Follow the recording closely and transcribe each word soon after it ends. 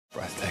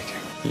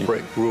Breathtaking. You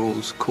break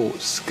rules, court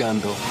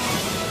scandal,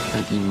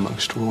 and the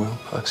most royal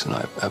person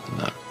I've ever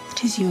known.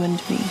 It is you and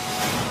me.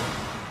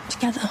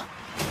 Together.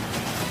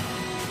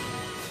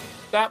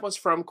 That was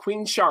from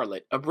Queen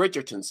Charlotte, a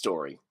Bridgerton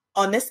story.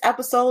 On this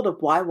episode of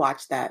Why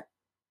Watch That?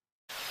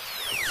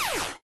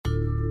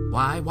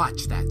 Why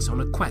Watch That's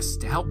on a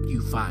quest to help you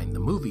find the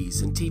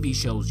movies and TV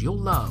shows you'll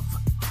love.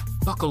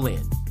 Buckle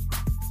in.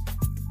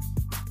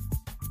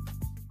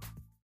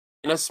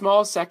 In a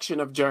small section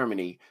of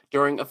Germany,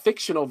 during a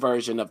fictional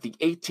version of the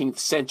 18th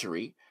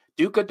century,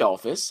 Duke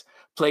Adolphus,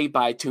 played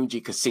by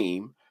Tunji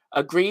Kasim,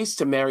 agrees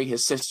to marry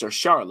his sister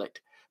Charlotte,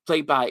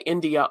 played by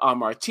India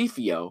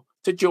Amartifio,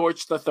 to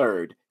George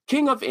III,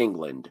 King of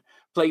England,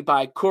 played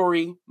by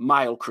Corey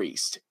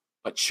Milcreast.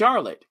 But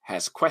Charlotte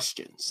has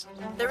questions.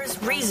 There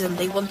is reason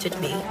they wanted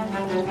me.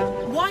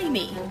 Why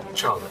me?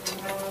 Charlotte,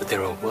 but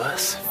there are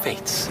worse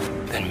fates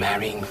than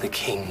marrying the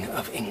King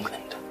of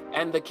England.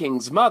 And the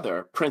king's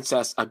mother,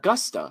 Princess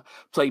Augusta,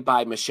 played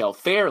by Michelle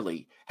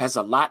Fairley, has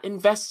a lot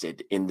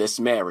invested in this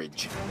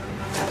marriage.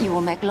 You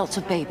will make lots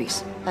of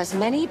babies. As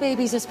many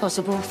babies as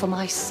possible for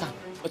my son.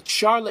 But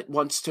Charlotte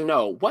wants to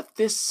know what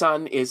this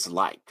son is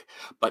like.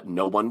 But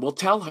no one will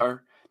tell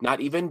her,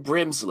 not even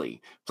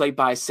Brimsley, played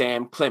by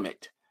Sam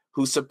Clement,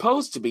 who's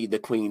supposed to be the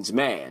Queen's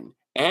man,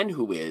 and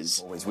who is...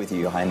 Always with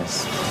you, Your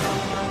Highness.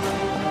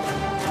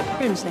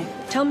 Brimsley,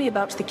 tell me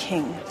about the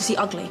king. Is he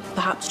ugly,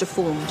 perhaps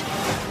deformed?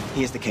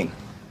 He is the king.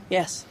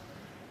 Yes.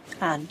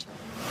 And?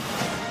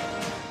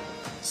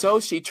 So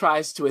she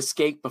tries to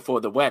escape before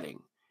the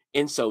wedding.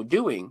 In so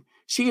doing,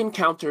 she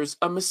encounters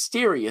a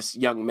mysterious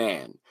young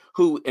man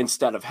who,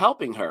 instead of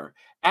helping her,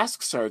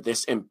 asks her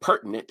this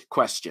impertinent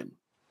question.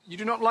 You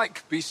do not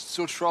like beasts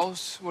or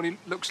trolls? What he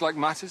looks like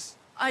matters?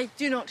 I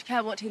do not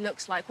care what he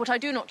looks like. What I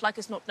do not like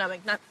is not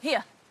knowing. Now,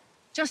 here,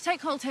 just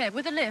take hold here.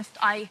 With a lift,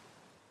 I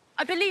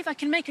believe I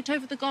can make it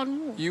over the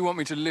garden wall. You want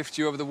me to lift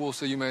you over the wall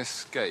so you may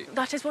escape?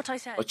 That is what I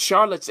said. But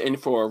Charlotte's in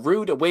for a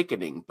rude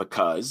awakening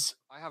because...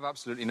 I have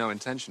absolutely no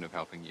intention of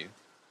helping you.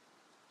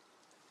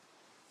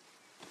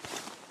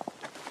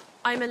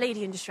 I'm a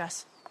lady in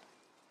distress.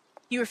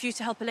 You refuse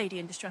to help a lady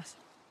in distress.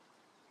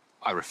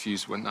 I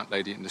refuse when that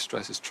lady in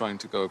distress is trying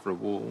to go over a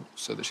wall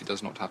so that she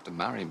does not have to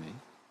marry me.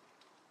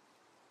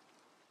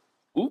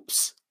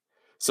 Oops.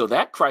 So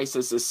that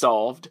crisis is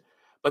solved,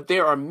 but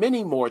there are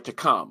many more to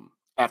come.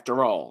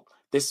 After all,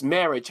 this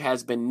marriage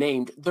has been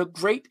named the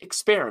Great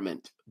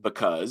Experiment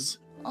because...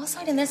 Our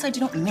side and their side do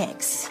not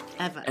mix,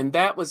 ever. And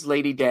that was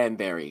Lady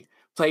Danbury,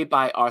 played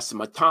by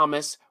Arsema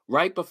Thomas,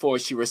 right before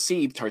she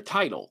received her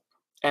title.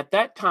 At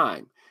that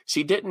time,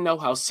 she didn't know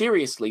how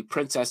seriously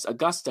Princess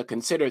Augusta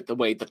considered the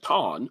way the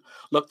Tawn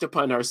looked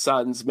upon her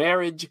son's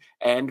marriage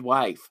and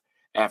wife.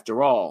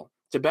 After all,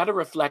 to better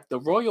reflect the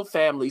royal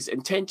family's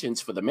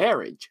intentions for the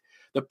marriage,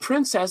 the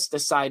princess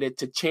decided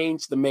to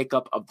change the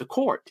makeup of the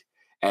court.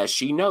 As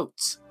she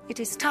notes, It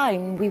is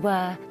time we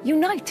were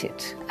united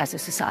as a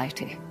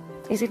society,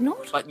 is it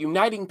not? But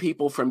uniting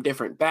people from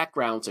different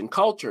backgrounds and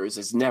cultures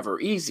is never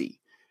easy,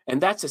 and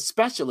that's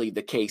especially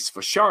the case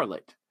for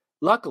Charlotte.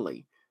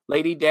 Luckily,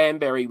 Lady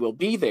Danbury will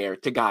be there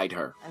to guide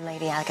her. I'm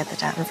Lady Agatha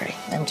Danbury.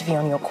 I'm to be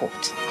on your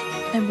court.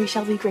 Then we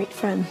shall be great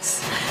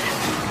friends.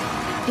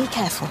 Be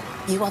careful.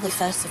 You are the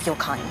first of your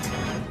kind.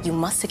 You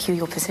must secure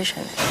your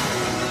position.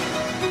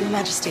 Your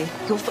Majesty,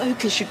 your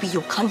focus should be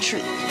your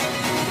country.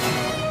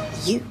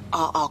 You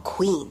are our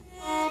queen.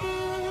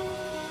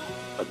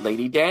 But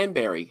Lady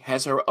Danbury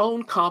has her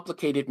own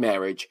complicated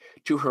marriage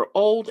to her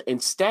old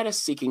and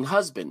status-seeking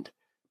husband.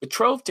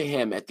 Betrothed to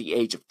him at the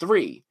age of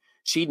 3,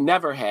 she'd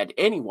never had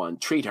anyone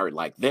treat her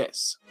like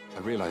this. I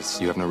realize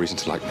you have no reason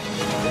to like me.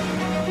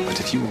 But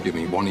if you will give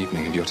me one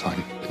evening of your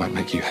time, it might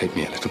make you hate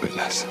me a little bit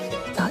less.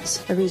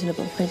 That's a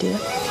reasonable idea.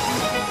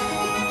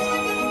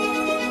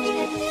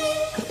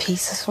 The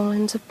pieces fall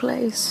into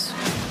place.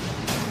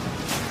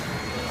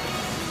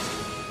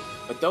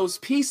 But those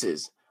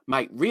pieces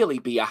might really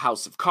be a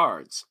house of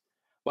cards.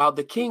 While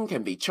the king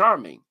can be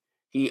charming,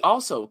 he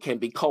also can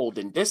be cold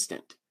and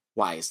distant.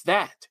 Why is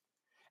that?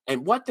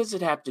 And what does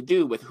it have to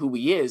do with who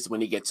he is when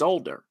he gets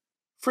older?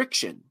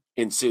 Friction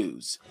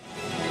ensues.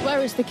 Where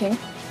is the king?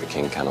 The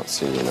king cannot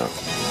see you now.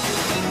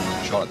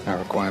 Charlotte, I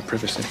require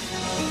privacy.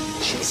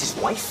 She is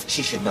his wife.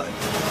 She should know.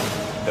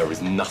 There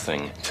is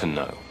nothing to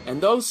know.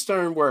 And those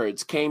stern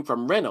words came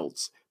from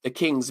Reynolds, the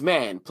king's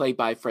man, played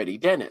by Freddie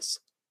Dennis.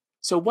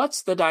 So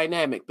what's the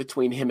dynamic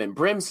between him and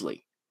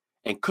Brimsley?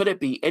 And could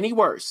it be any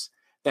worse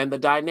than the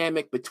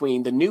dynamic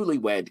between the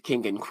newlywed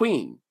king and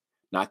queen?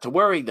 Not to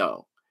worry,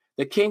 though.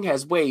 The king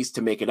has ways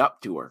to make it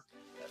up to her.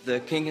 The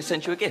king has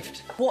sent you a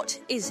gift. What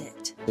is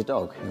it? The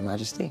dog, Your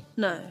Majesty.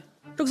 No.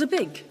 Dogs are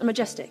big and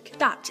majestic.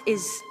 That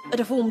is a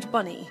deformed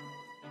bunny.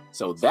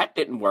 So that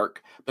didn't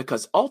work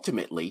because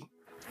ultimately...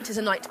 It is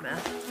a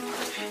nightmare.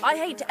 I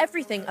hate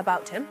everything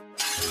about him.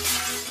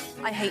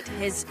 I hate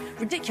his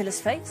ridiculous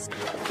face.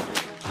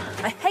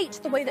 I hate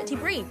the way that he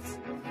breathes.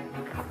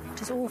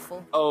 It is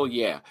awful. Oh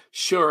yeah,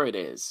 sure it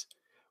is.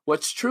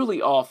 What's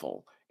truly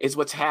awful is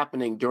what's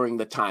happening during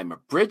the time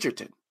of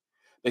Bridgerton.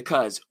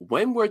 because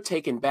when we're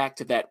taken back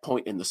to that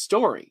point in the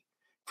story,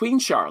 Queen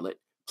Charlotte,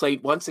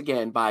 played once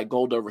again by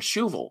Golda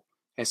Rosheuvel,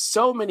 has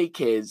so many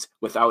kids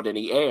without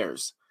any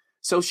heirs,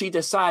 so she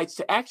decides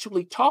to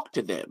actually talk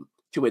to them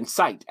to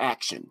incite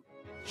action.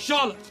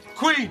 Charlotte,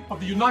 Queen of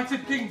the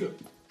United Kingdom.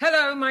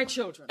 Hello, my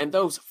children. And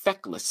those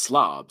feckless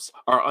slobs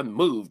are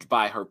unmoved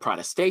by her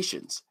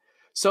protestations,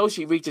 so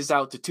she reaches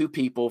out to two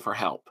people for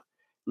help.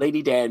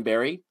 Lady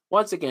Danbury,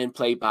 once again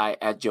played by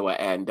Adjoa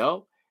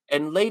Ando,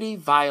 and Lady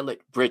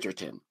Violet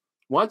Bridgerton,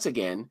 once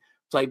again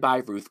played by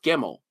Ruth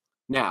Gemmell.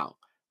 Now,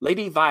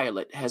 Lady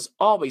Violet has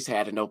always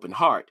had an open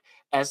heart,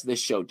 as this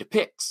show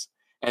depicts,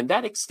 and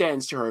that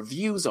extends to her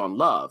views on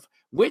love,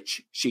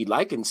 which she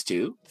likens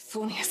to the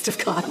thorniest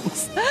of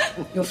gardens.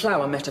 Your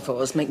flower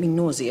metaphors make me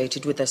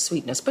nauseated with their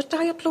sweetness, but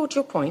I applaud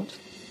your point.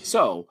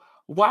 So,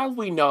 while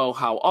we know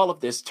how all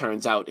of this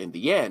turns out in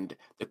the end,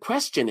 the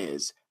question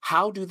is,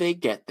 how do they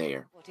get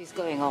there? What is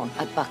going on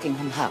at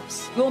Buckingham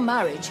House? Your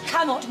marriage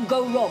cannot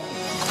go wrong.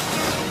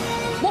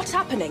 What's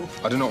happening?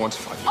 I do not want to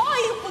fight.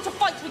 I want to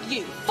fight with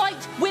you.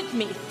 Fight with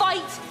me.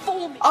 Fight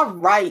for me. All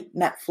right,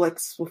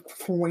 Netflix with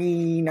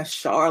Queen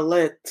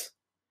Charlotte.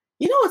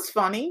 You know what's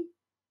funny?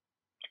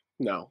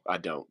 No, I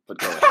don't, but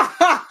go ahead.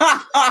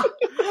 I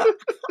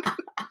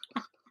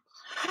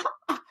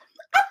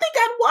think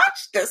I'd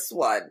watch this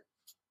one.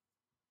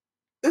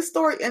 This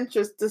story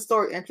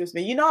interests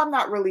me. You know, I'm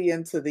not really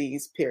into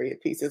these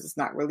period pieces. It's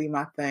not really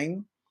my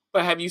thing.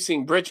 But have you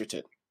seen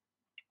Bridgerton?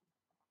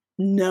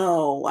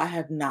 No, I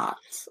have not.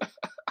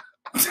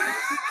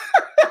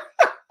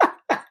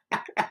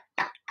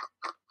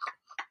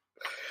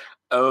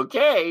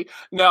 Okay.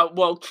 Now,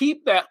 well,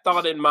 keep that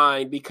thought in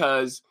mind,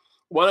 because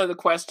one of the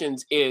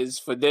questions is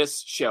for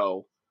this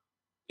show,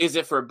 is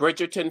it for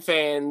Bridgerton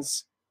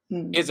fans?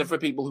 Is it for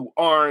people who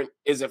aren't?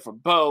 Is it for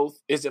both?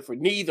 Is it for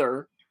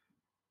neither?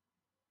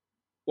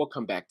 We'll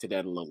come back to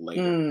that a little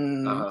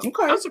later.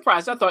 Okay. I'm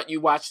surprised. I thought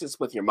you watched this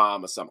with your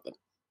mom or something.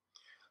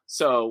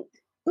 So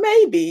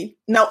maybe.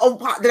 No,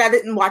 that I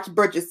didn't watch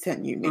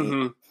Bridgerton, you mean?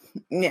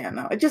 Mm-hmm. Yeah,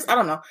 no. It just, I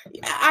don't know.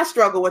 I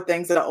struggle with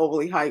things that are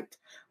overly hyped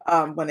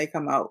when they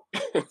come out.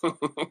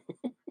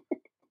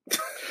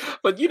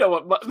 But you know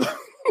what?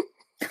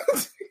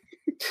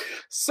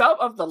 Some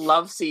of the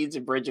love scenes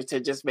in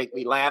Bridgerton just make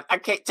me laugh. I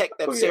can't take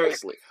them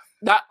seriously.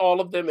 Not all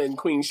of them in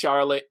Queen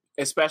Charlotte,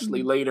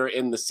 especially later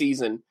in the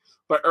season.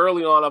 But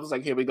early on, I was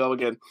like, here we go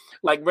again.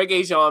 Like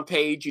Regé-Jean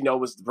Page, you know,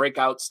 was the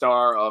breakout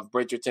star of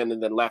Bridgerton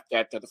and then left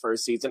after the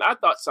first season. I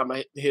thought some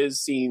of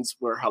his scenes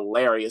were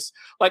hilarious.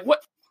 Like,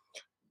 what?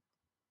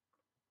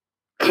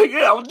 You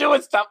know,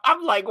 doing stuff.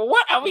 I'm like,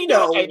 what are we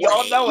doing? And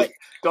y'all know it.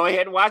 Go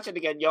ahead and watch it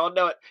again. Y'all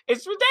know it.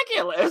 It's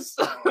ridiculous.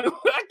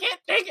 I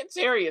can't take it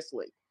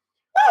seriously.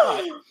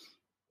 But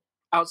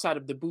outside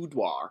of the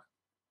boudoir,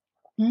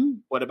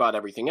 what about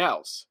everything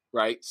else,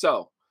 right?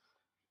 So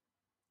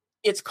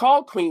it's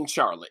called Queen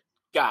Charlotte.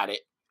 Got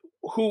it.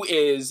 Who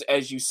is,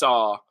 as you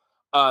saw,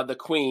 the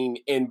queen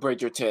in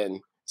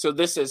Bridgerton. So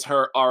this is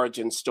her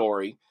origin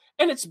story.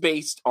 And it's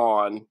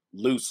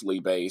loosely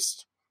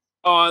based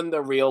on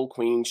the real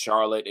Queen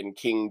Charlotte and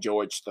King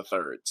George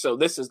III. So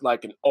this is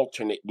like an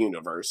alternate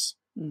universe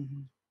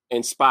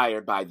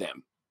inspired by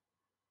them.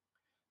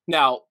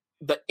 Now,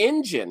 the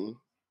engine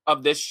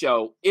of this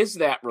show is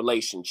that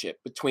relationship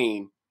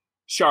between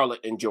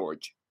Charlotte and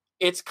George.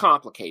 It's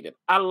complicated.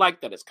 I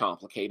like that it's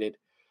complicated.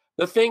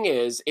 The thing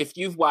is, if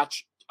you've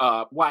watched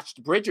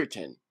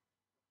Bridgerton,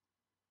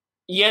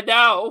 you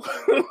know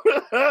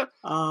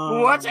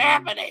what's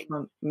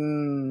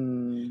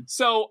happening.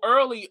 So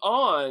early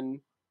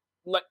on,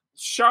 like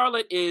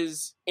Charlotte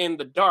is in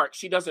the dark.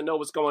 She doesn't know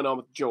what's going on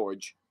with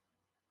George,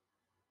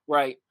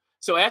 right?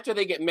 So after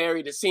they get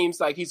married, it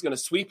seems like he's going to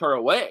sweep her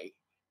away,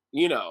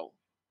 you know,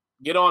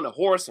 get on a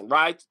horse and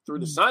ride through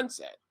the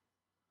sunset.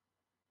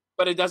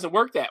 But it doesn't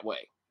work that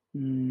way.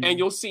 And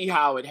you'll see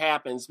how it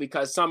happens,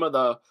 because some of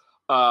the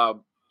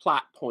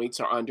plot points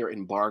are under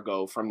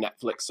embargo from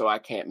Netflix, so I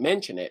can't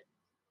mention it.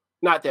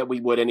 Not that we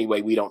would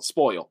anyway, we don't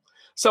spoil.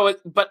 So,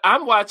 but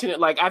I'm watching it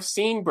like I've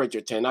seen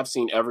Bridgerton. I've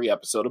seen every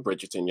episode of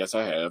Bridgerton. Yes,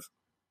 I have.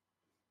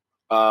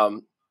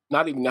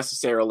 Not even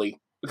necessarily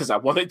because I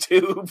wanted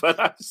to, but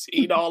I've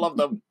seen all of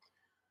them.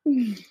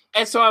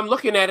 And so I'm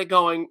looking at it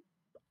going,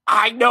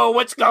 I know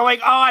what's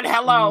going on.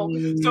 Hello.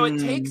 So it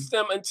takes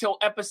them until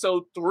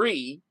episode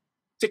 3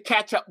 to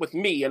catch up with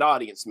me, an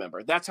audience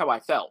member. That's how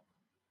I felt.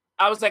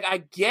 I was like, I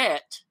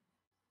get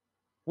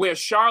where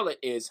Charlotte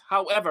is.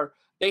 However,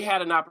 they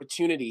had an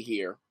opportunity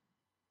here.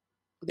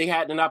 They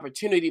had an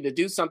opportunity to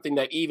do something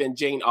that even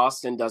Jane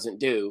Austen doesn't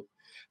do,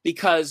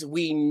 because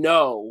we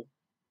know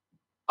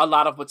a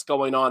lot of what's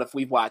going on if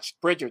we've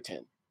watched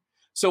Bridgerton.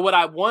 So what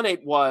I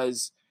wanted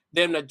was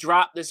them to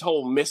drop this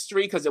whole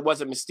mystery, because it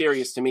wasn't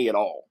mysterious to me at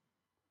all.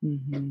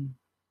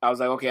 I was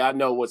like, okay, I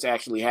know what's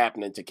actually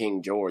happening to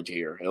King George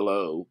here.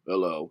 Hello.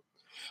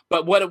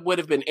 But what would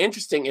have been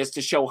interesting is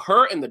to show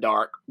her in the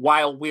dark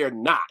while we're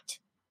not,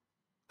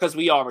 because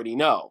we already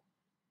know.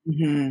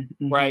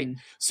 Right?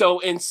 So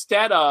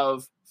instead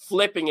of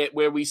flipping it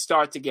where we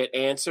start to get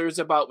answers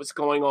about what's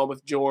going on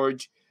with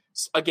George,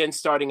 again,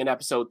 starting in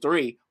episode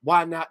 3,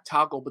 why not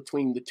toggle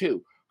between the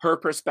two? Her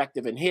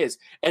perspective and his.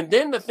 And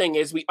then the thing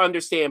is, we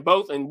understand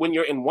both. And when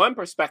you're in one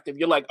perspective,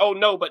 you're like, oh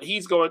no, but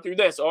he's going through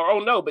this, or oh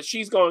no, but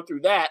she's going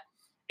through that.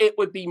 It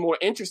would be more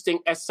interesting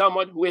as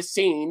someone who has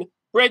seen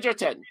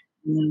Bridgerton.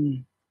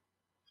 Mm.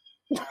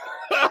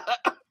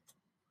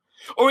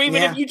 Or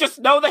even if you just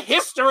know the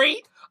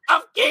history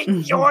of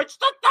King George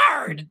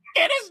III.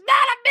 It is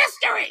not a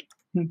mystery.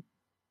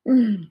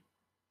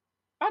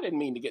 I didn't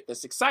mean to get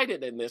this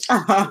excited in this.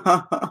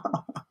 But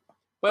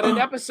in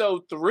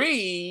episode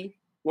 3,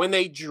 when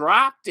they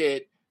dropped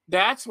it,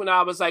 that's when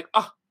I was like,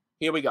 oh,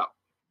 here we go.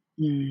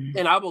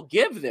 And I will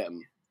give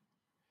them,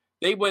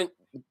 they went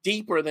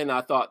deeper than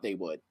I thought they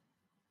would.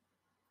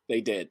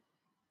 They did.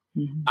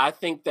 I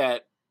think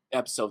that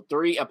episode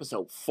 3,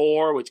 episode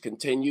 4, which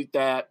continued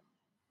that,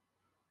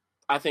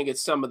 I think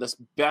it's some of the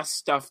best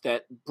stuff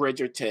that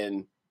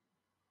Bridgerton,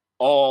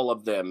 all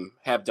of them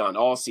have done,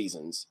 all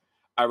seasons.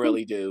 I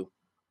really do.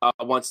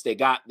 Once they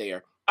got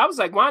there, I was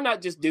like, why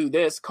not just do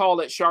this, call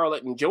it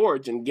Charlotte and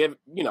George, and give,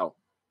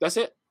 that's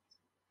it.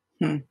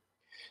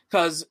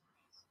 Because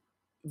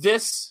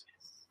this,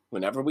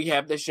 whenever we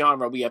have this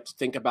genre, we have to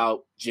think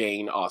about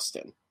Jane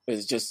Austen.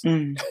 It's just,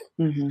 and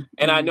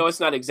I know it's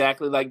not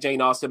exactly like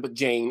Jane Austen, but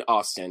Jane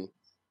Austen.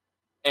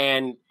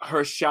 And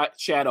her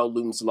shadow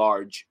looms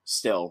large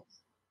still.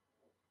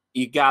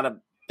 You got to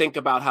think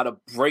about how to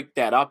break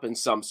that up in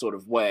some sort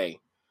of way.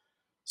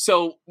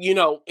 So,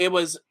 it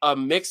was a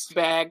mixed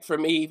bag for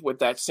me with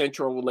that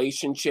central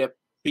relationship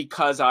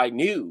because I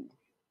knew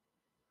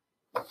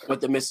what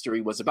the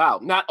mystery was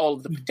about. Not all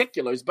of the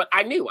particulars, but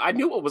I knew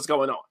what was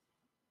going on.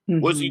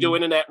 What's he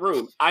doing in that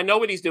room? I know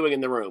what he's doing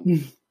in the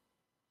room.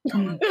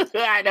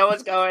 I know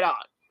what's going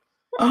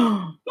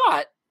on.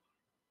 But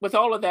with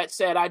all of that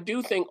said, I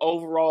do think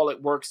overall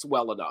it works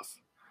well enough.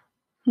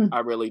 I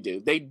really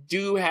do. They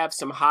do have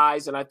some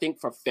highs, and I think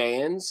for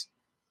fans,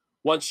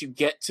 once you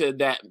get to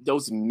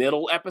those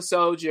middle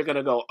episodes, you're going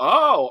to go,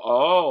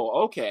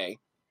 oh, okay.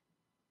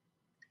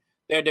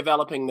 They're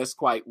developing this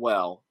quite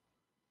well.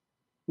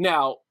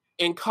 Now,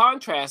 in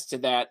contrast to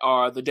that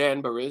are the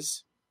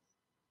Danburys.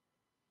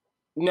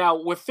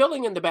 Now, we're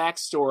filling in the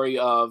backstory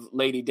of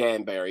Lady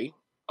Danbury.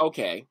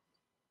 Okay.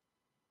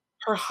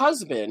 Her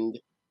husband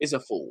is a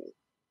fool.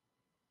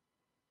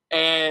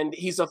 And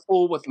he's a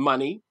fool with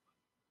money.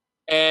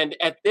 And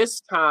at this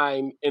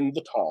time in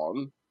the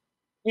town,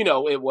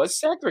 it was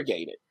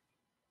segregated.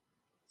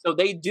 So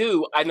they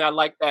do, and I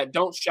like that,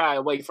 don't shy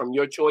away from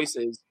your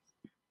choices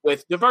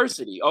with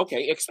diversity.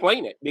 Okay,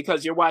 explain it.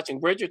 Because you're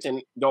watching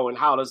Bridgerton going,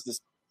 how does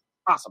this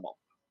possible?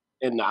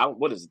 And now,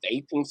 what is it,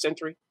 the 18th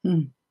century?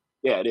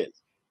 Yeah, it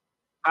is.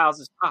 How is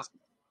this possible?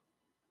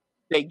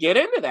 They get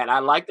into that. I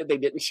like that they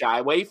didn't shy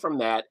away from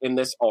that in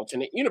this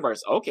alternate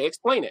universe. Okay,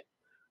 explain it.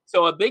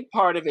 So a big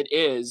part of it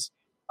is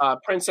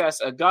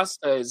Princess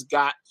Augusta has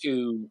got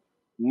to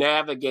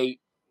navigate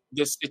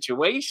this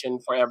situation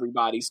for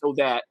everybody so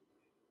that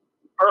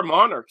her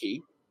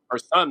monarchy, her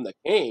son, the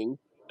king,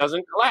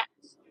 doesn't collapse.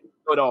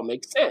 So it all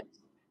makes sense.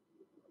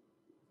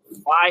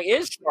 Why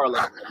is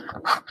Charlotte?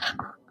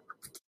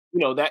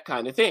 That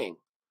kind of thing.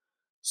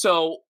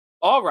 So,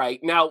 all right.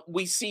 Now,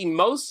 we see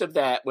most of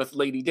that with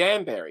Lady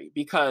Danbury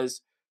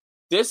because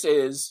this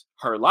is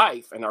her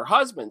life and her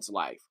husband's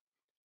life.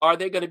 Are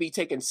they going to be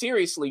taken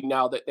seriously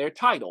now that they're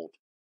titled?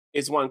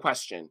 Is one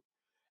question.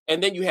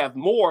 And then you have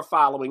more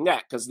following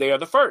that because they are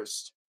the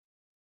first.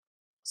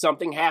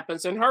 Something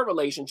happens in her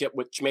relationship,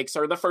 which makes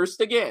her the first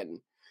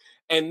again.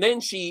 And then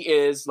she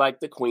is like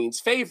the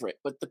queen's favorite.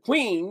 But the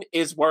queen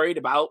is worried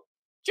about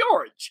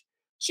George.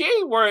 She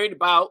ain't worried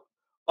about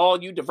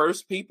all you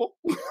diverse people.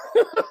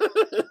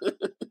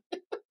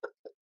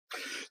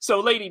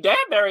 So Lady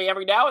Danbury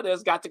every now and then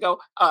has got to go,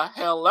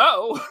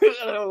 hello,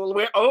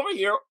 we're over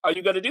here. Are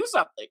you going to do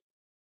something?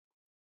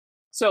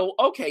 So,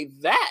 okay,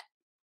 that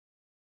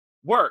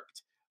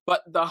worked.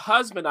 But the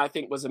husband, I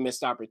think, was a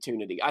missed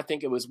opportunity. I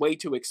think it was way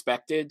too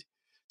expected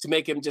to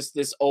make him just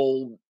this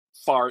old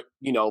fart,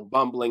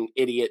 bumbling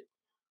idiot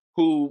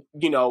who,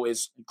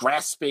 is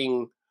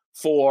grasping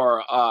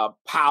for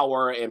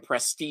power and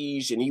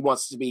prestige, and he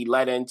wants to be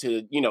led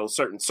into,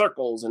 certain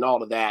circles and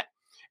all of that.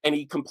 And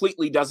he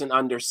completely doesn't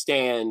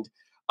understand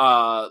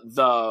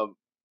the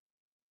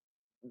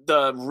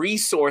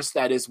resource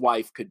that his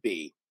wife could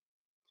be.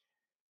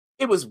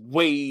 It was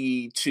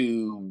way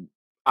too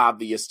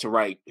obvious to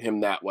write him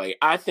that way.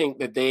 I think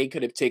that they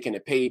could have taken a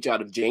page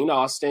out of Jane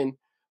Austen,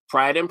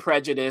 Pride and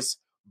Prejudice.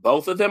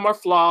 Both of them are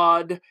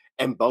flawed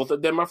and both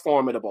of them are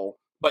formidable,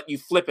 but you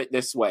flip it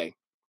this way.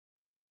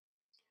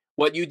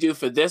 What you do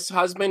for this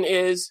husband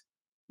is,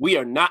 we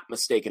are not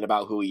mistaken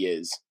about who he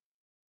is.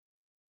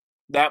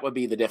 That would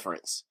be the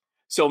difference.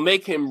 So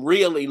make him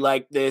really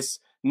like this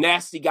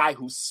nasty guy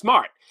who's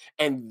smart.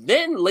 And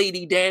then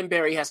Lady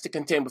Danbury has to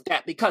contend with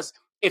that, because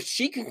if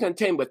she can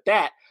contend with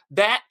that,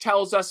 that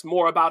tells us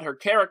more about her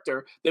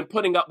character than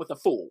putting up with a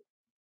fool.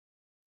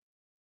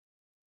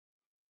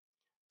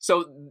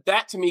 So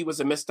that to me was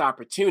a missed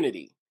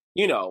opportunity.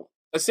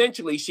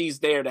 essentially she's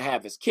there to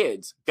have his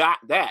kids. Got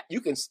that.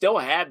 You can still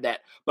have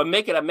that, but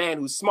make it a man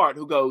who's smart,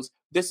 who goes,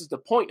 this is the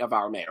point of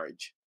our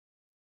marriage.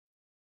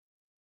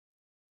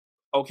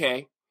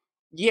 Okay.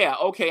 Yeah,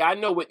 okay, I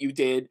know what you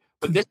did,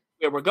 but this is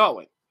where we're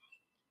going.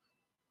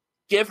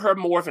 Give her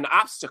more of an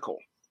obstacle.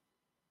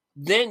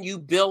 Then you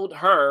build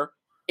her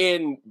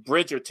in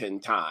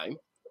Bridgerton time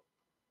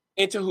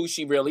into who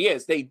she really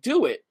is. They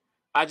do it.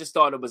 I just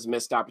thought it was a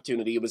missed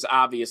opportunity. It was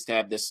obvious to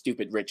have this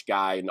stupid rich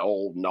guy and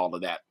old and all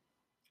of that.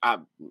 I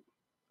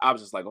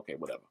was just like, okay,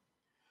 whatever.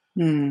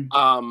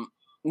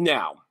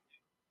 Now,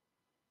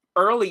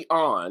 early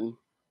on,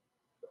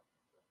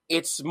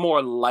 it's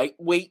more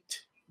lightweight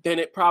than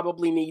it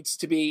probably needs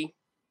to be.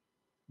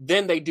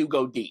 Then they do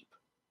go deep.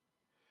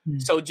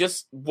 So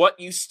just what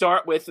you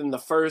start with in the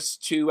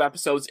first 2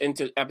 episodes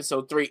into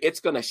episode 3,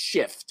 it's going to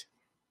shift.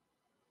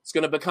 It's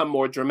going to become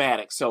more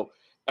dramatic. So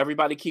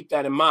everybody keep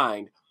that in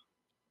mind.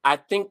 I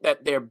think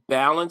that their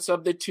balance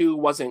of the two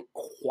wasn't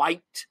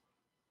quite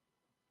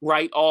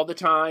right all the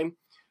time.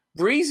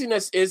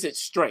 Breeziness is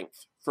its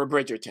strength for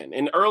Bridgerton.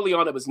 And early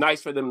on, it was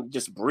nice for them to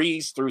just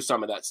breeze through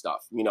some of that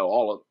stuff. You know,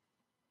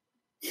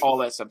 all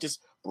that stuff.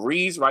 Just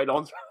breeze right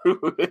on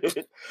through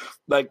it.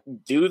 Like,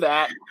 do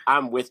that.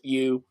 I'm with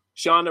you.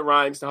 Shonda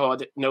Rhimes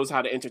knows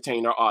how to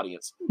entertain her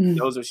audience.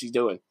 Knows what she's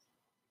doing.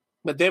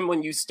 But then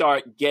when you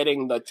start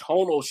getting the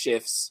tonal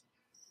shifts,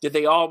 did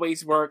they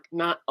always work?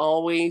 Not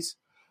always.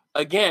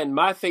 Again,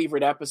 my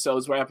favorite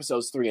episodes were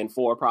episodes 3 and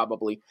 4,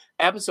 probably.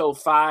 Episode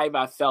 5,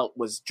 I felt,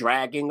 was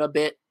dragging a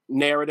bit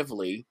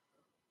narratively.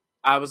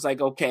 I was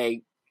like,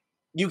 okay,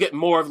 you get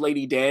more of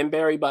Lady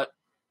Danbury, but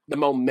the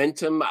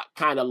momentum, I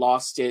kind of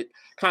lost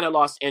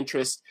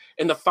interest.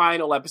 In the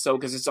final episode,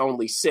 because it's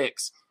only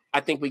 6, I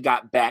think we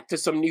got back to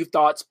some new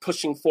thoughts,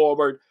 pushing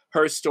forward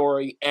her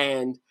story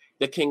and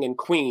the king and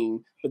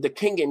queen. But the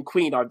king and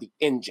queen are the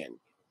engine.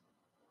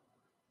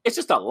 It's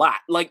just a lot.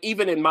 Like,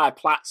 even in my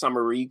plot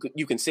summary,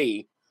 you can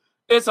see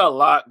it's a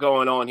lot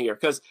going on here.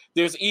 Because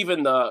there's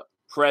even the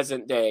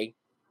present day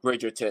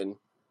Bridgerton,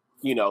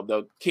 you know,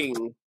 the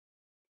king,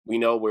 we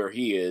know where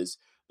he is.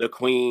 The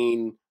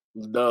queen,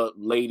 the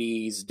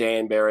ladies,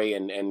 Danbury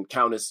and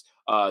Countess,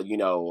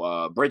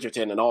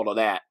 Bridgerton and all of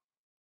that.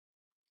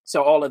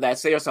 So all of that,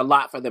 so there's a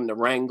lot for them to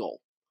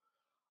wrangle.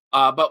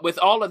 But with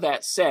all of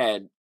that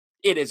said,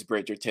 it is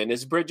Bridgerton.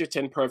 Is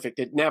Bridgerton perfect?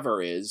 It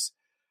never is.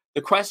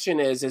 The question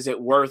is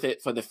it worth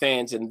it for the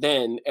fans? And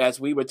then, as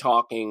we were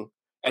talking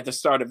at the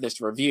start of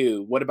this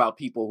review, what about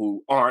people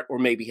who aren't or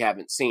maybe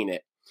haven't seen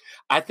it?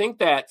 I think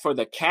that for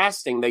the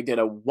casting, they did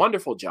a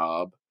wonderful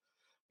job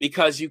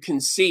because you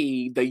can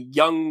see the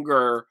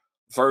younger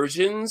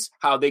versions,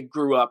 how they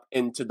grew up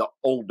into the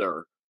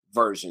older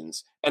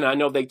versions. And I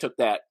know they took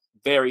that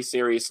very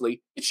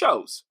seriously. It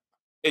shows.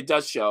 It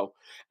does show.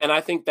 And I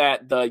think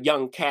that the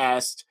young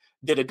cast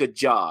did a good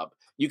job.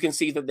 You can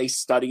see that they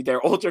studied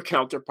their older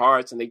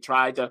counterparts and they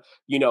tried to,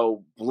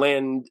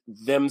 blend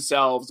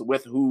themselves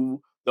with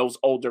who those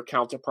older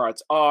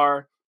counterparts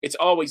are. It's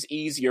always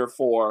easier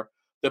for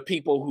the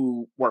people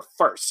who were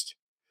first.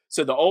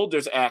 So the older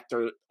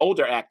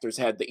actors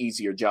had the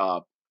easier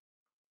job.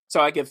 So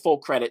I give full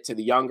credit to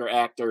the younger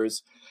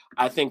actors.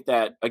 I think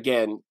that,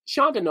 again,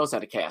 Shonda knows how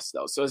to cast,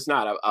 though. So it's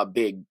not a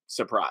big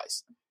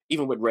surprise,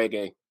 even with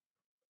reggae,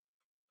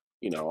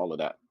 all of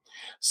that.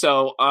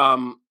 So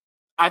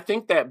I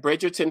think that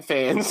Bridgerton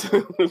fans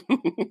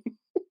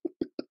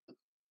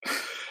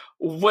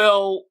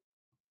will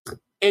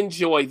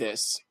enjoy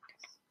this.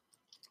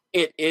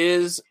 It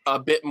is a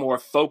bit more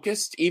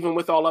focused, even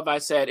with all of I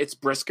said. It's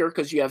brisker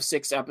because you have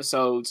 6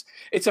 episodes.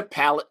 It's a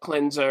palate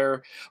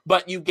cleanser,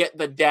 but you get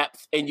the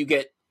depth and you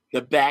get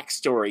the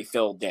backstory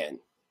filled in.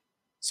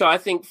 So I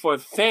think for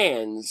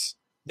fans,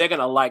 they're going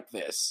to like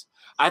this.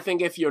 I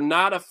think if you're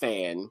not a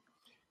fan,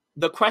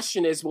 the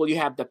question is, will you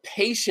have the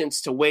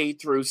patience to wade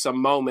through some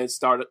moments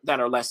that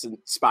are less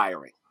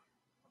inspiring?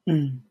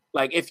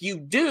 Like, if you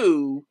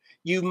do,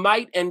 you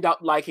might end up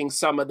liking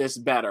some of this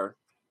better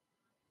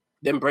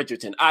than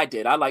Bridgerton. I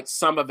did. I liked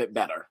some of it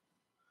better.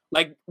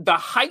 Like, the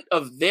height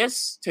of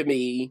this, to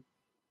me,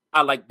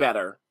 I like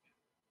better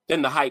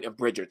than the height of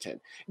Bridgerton.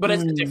 But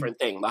it's a different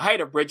thing. The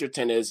height of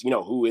Bridgerton is,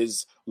 who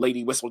is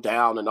Lady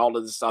Whistledown and all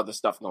of this other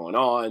stuff going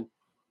on.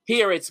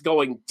 Here, it's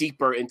going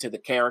deeper into the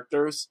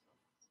characters.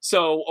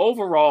 So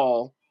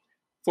overall,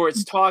 for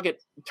its target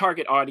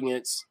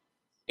audience,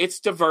 it's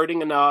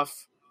diverting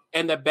enough,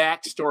 and the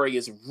backstory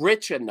is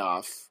rich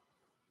enough,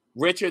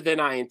 richer than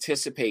I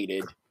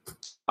anticipated,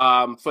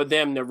 for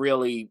them to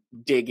really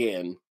dig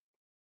in.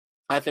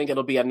 I think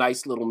it'll be a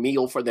nice little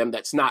meal for them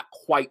that's not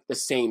quite the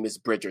same as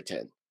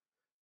Bridgerton.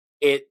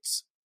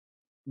 It's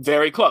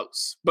very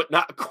close, but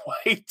not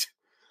quite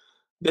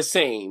the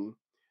same.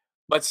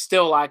 But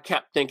still, I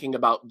kept thinking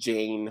about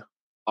Jane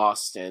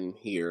Austen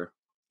here.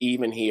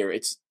 Even here,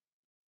 it's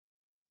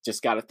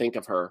just got to think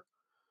of her.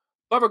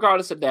 But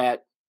regardless of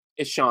that,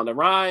 it's Shonda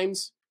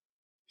Rhimes.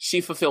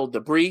 She fulfilled the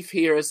brief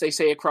here, as they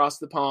say across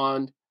the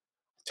pond.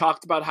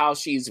 Talked about how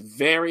she's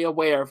very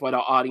aware of what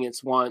our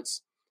audience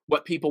wants,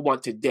 what people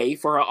want today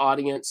for her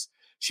audience.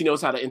 She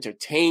knows how to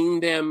entertain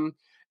them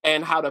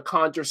and how to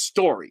conjure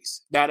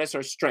stories. That is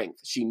her strength.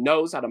 She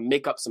knows how to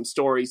make up some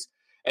stories,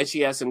 and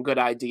she has some good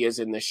ideas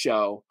in the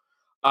show.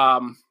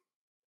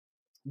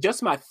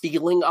 Just my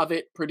feeling of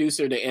it,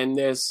 producer, to end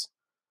this,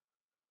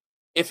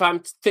 if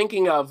I'm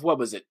thinking of,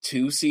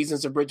 2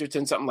 seasons of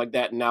Bridgerton, something like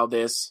that, and now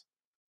this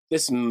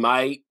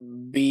might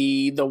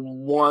be the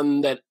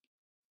one that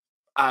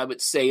I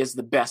would say is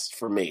the best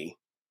for me.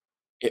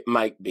 It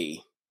might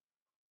be.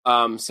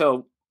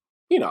 So,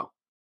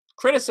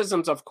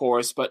 criticisms, of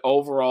course, but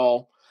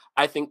overall,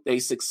 I think they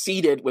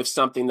succeeded with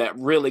something that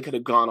really could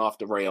have gone off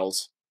the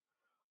rails.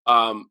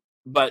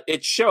 But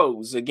it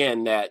shows,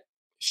 again, that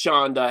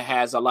Shonda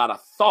has a lot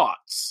of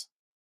thoughts.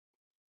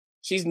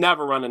 She's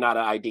never running out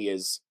of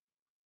ideas.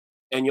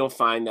 And you'll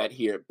find that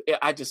here.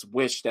 I just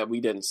wish that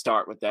we didn't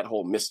start with that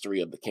whole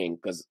mystery of the king,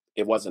 because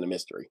it wasn't a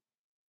mystery.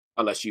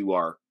 Unless you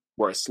were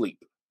asleep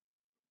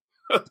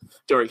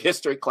during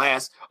history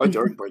class or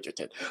during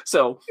Bridgerton.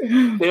 So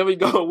there we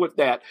go with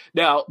that.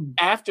 Now,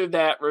 after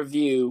that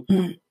review,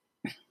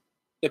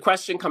 the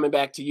question coming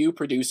back to you,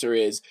 producer,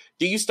 is,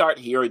 do you start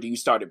here or do you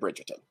start at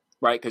Bridgerton?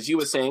 Right? Because you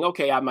were saying,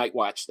 okay, I might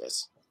watch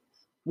this.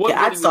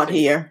 I'd start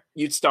here.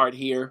 You'd start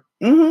here?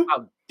 Mm-hmm.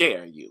 How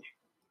dare you?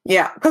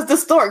 Yeah, because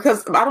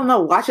I don't know,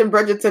 watching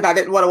Bridgerton, I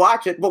didn't want to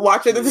watch it, but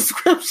watching the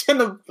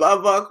description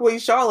of Queen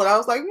Charlotte, I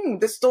was like,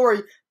 this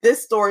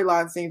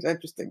storyline seems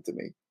interesting to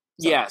me.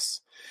 So.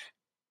 Yes.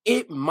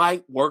 It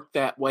might work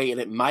that way,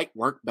 and it might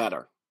work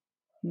better.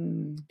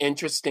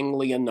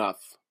 Interestingly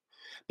enough,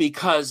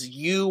 because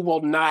you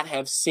will not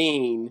have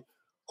seen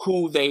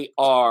who they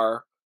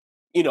are,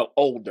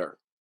 older.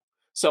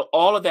 So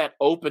all of that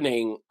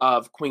opening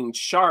of Queen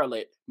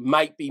Charlotte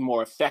might be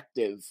more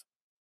effective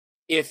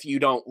if you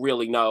don't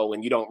really know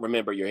and you don't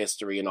remember your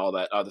history and all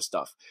that other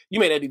stuff. You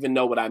may not even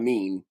know what I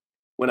mean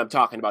when I'm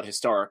talking about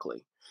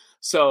historically.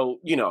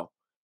 So,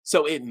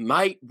 so it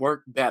might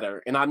work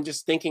better. And I'm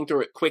just thinking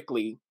through it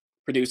quickly,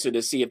 producer,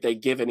 to see if they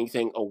give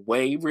anything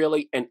away,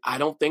 really. And I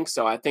don't think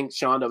so. I think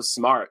Shonda's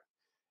smart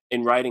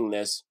in writing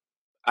this.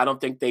 I don't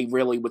think they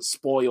really would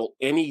spoil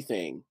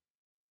anything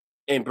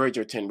in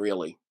Bridgerton,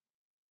 really.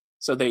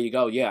 So there you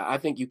go. Yeah, I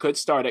think you could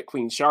start at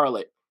Queen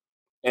Charlotte.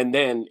 And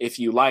then if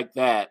you like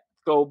that,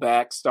 go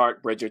back,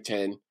 start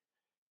Bridgerton,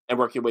 and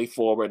work your way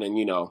forward and,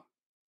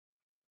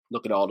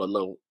 look at all the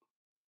little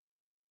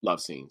love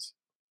scenes.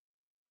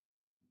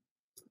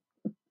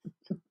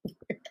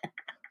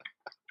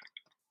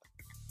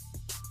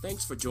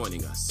 Thanks for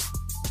joining us.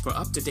 For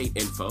up-to-date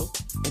info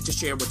and to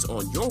share what's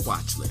on your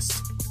watch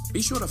list,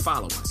 be sure to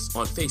follow us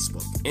on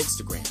Facebook,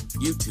 Instagram,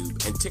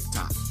 YouTube, and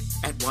TikTok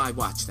at Why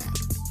Watch That,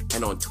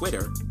 and on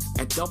Twitter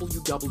at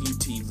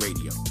WWT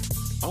Radio.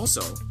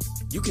 Also,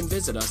 you can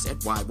visit us at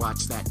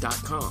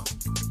whywatchthat.com.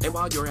 And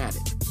while you're at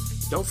it,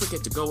 don't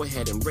forget to go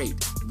ahead and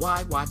rate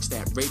Why Watch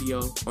That Radio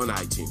on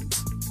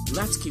iTunes.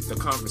 Let's keep the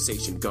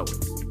conversation going.